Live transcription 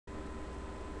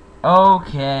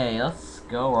Okay, let's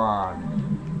go on.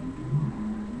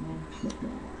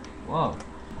 Whoa.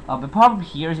 The problem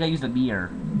here is you gotta use the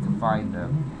mirror to find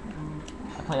them.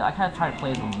 I kind of try to play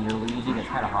as a mirror Luigi, but it's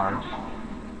kind of hard.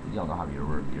 You all know how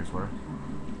mirrors work.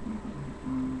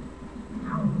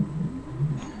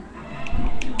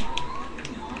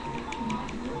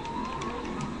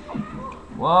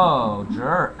 Whoa,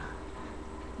 jerk.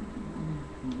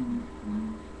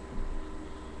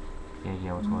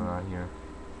 Yeah, what's going on here?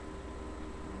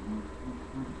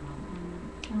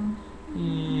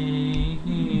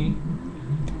 Hee.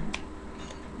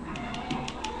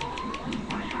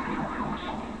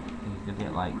 He's gonna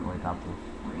get like up to,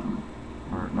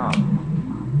 or no.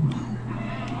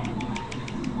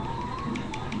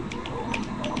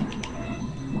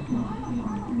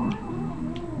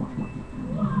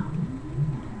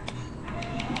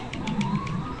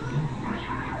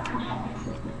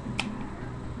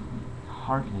 How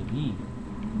hard can it be?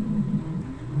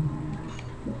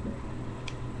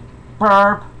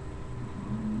 Burp!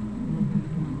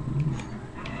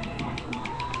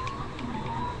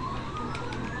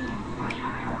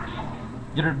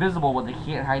 They're invisible, but they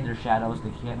can't hide their shadows.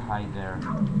 They can't hide their they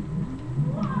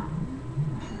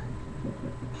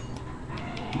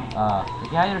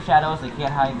can't hide their shadows. They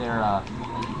can't hide their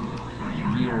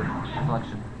gear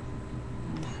reflection.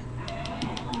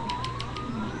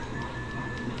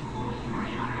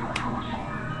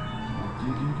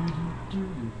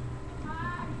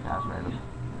 That's random.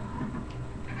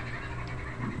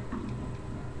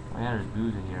 Oh yeah, there's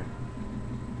booze in here.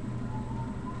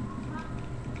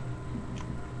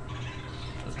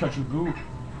 Let's catch a boo.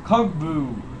 Kung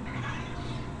boo.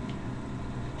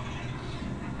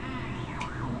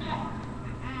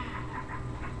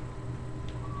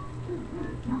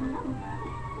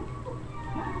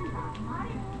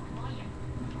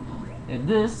 And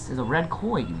this is a red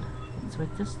coin. What's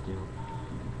what this do?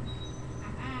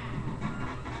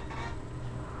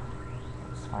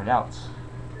 Let's find out.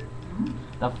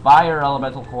 The fire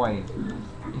elemental coin.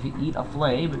 If you eat a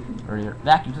flame, or your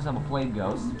vacuum system of a flame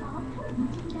ghost,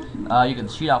 you can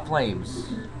shoot out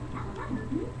flames.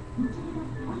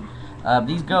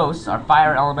 These ghosts are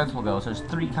fire elemental ghosts. There's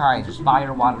 3 kinds. There's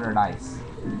fire, water, and ice.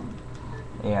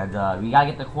 And we gotta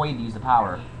get the coin to use the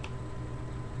power.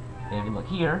 And if you look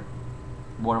here,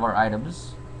 one of our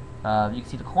items, you can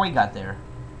see the coin got there.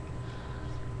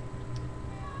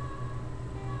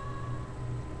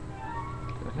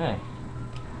 Okay.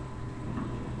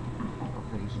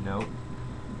 Things you know.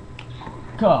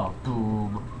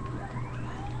 Kaboom!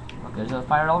 Okay, there's a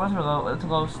fire element or it's a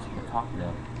ghost. I can't talk to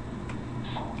them.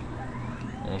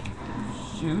 And if you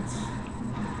shoot.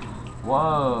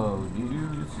 Whoa,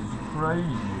 dude, this is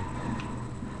crazy.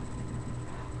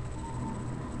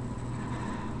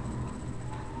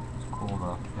 It's cool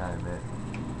though, gotta admit.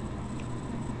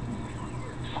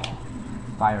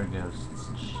 Fire ghosts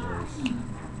and shiz.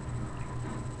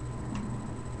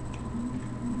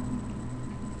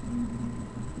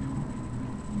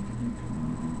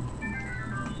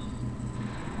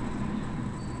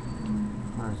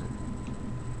 Where is it?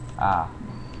 Ah.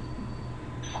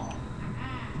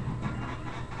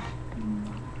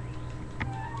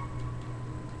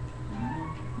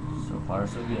 So far,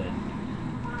 so good.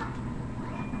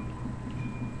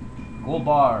 Gold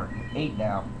bar, 8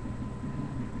 now.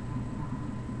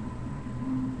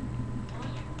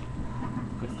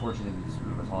 Good fortune that we just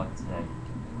move us all today.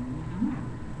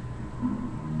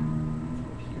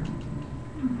 Here.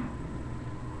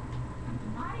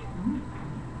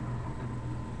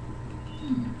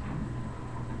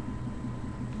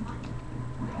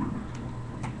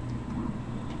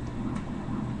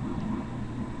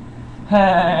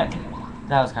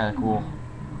 That was kind of cool.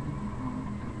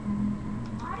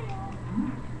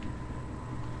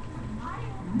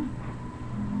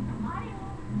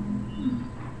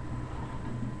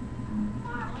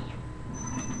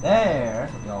 There,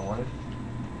 that's what y'all wanted.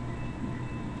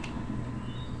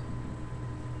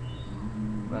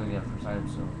 What do we get first item?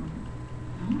 So,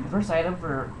 the first item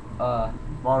for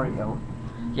Mario.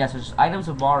 Yes, there's items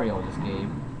of Mario in this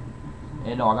game.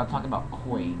 And no, I'm not talking about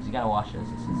coins. You gotta watch this.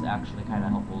 This is actually kind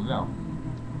of helpful to know.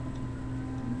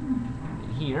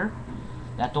 In here,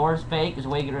 that door is fake. There's a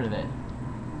way to get rid of it.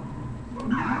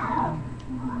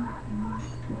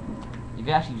 You can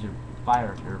actually use your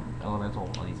fire, your elemental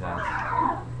on these guys.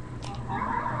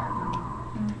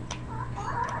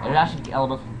 And there's actually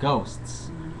elemental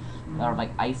ghosts that are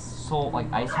like ice soul, like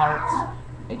ice hearts,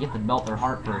 and you have to melt their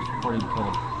heart first before you kill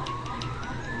them.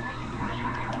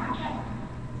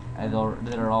 And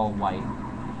they're all white.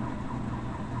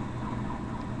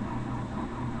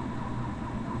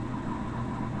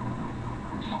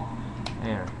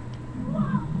 There.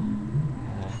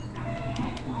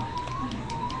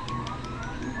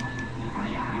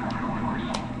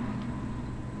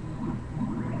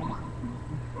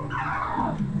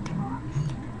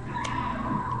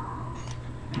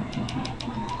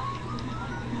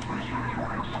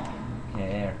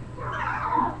 There.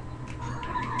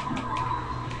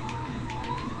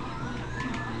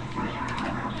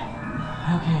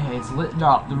 Okay, it's lit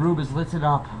up. The room is lit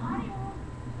up.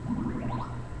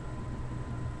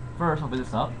 First, open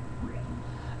this up.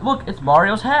 And look, it's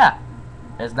Mario's hat.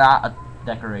 It's not a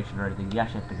decoration or anything. You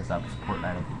actually have to pick this up. It's an important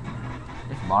item.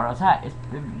 It's Mario's hat. It's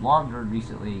been laundered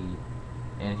recently.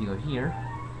 And if you go here,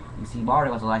 you see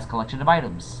Mario has a nice collection of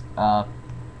items. The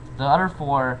other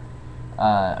four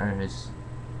are his,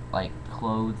 like,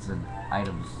 clothes and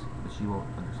items, which you won't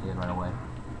understand right away.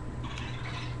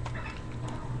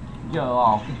 Yo,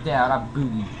 oh, get down, I'm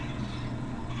booty.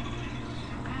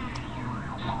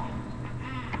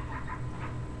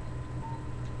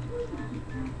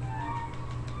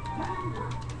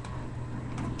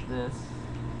 This.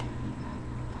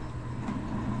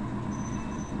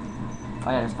 Oh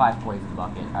yeah, there's 5 coins in the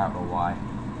bucket. I don't know why.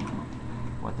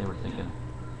 What they were thinking.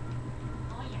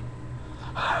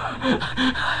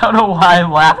 I don't know why I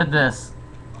laugh at this.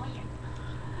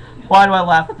 Why do I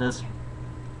laugh at this?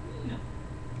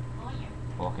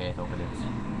 Okay, let's open it.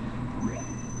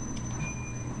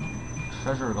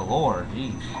 Treasure galore,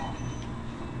 jeez.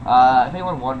 If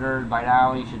anyone wondered, by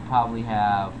now you should probably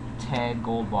have 10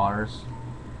 gold bars.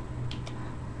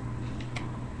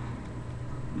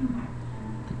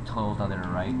 The total's down there,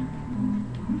 right?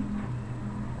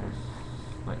 There's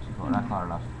way too far, not far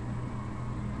enough.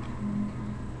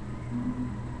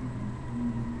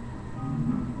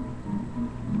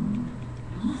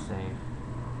 Save.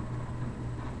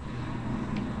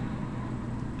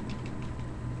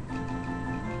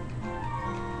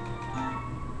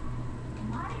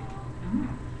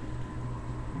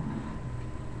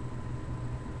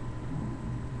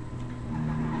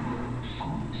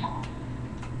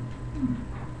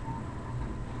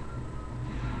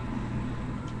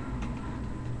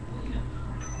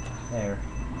 There.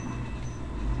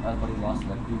 That's what he lost in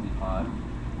that booby pod.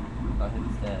 Thought he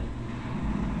was dead.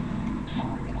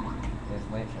 There's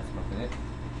light chest, look at it.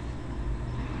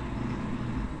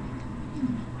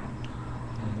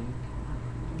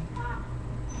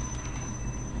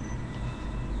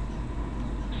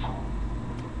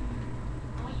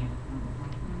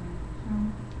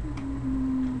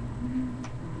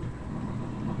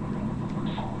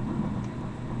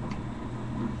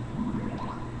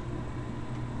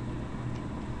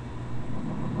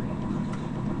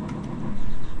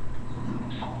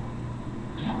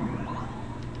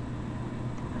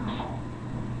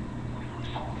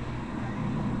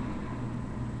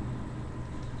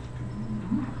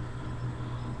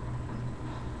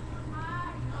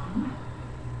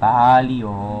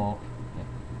 Palio.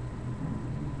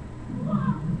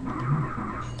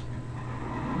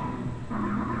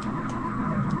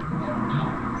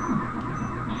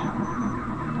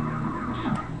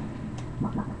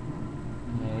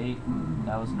 Okay,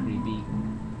 that was creepy.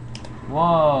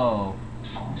 Whoa.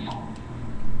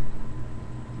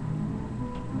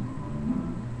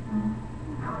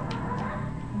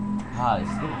 Ah,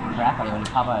 it's still crap on you when you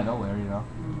pop out of nowhere, you know.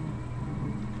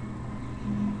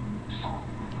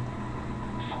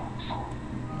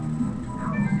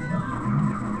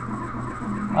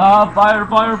 Ah, fire,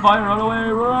 fire, fire, run away,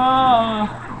 run!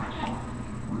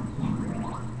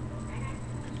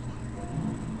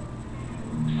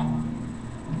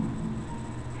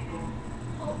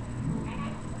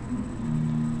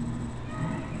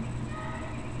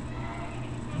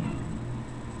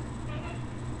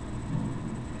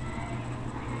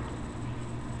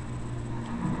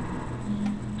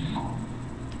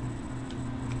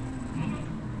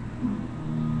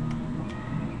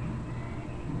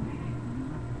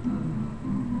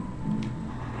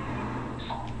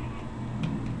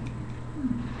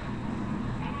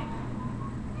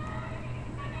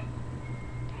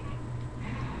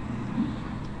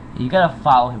 You gotta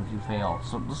follow him if you fail.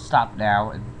 So let's stop now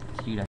and continue.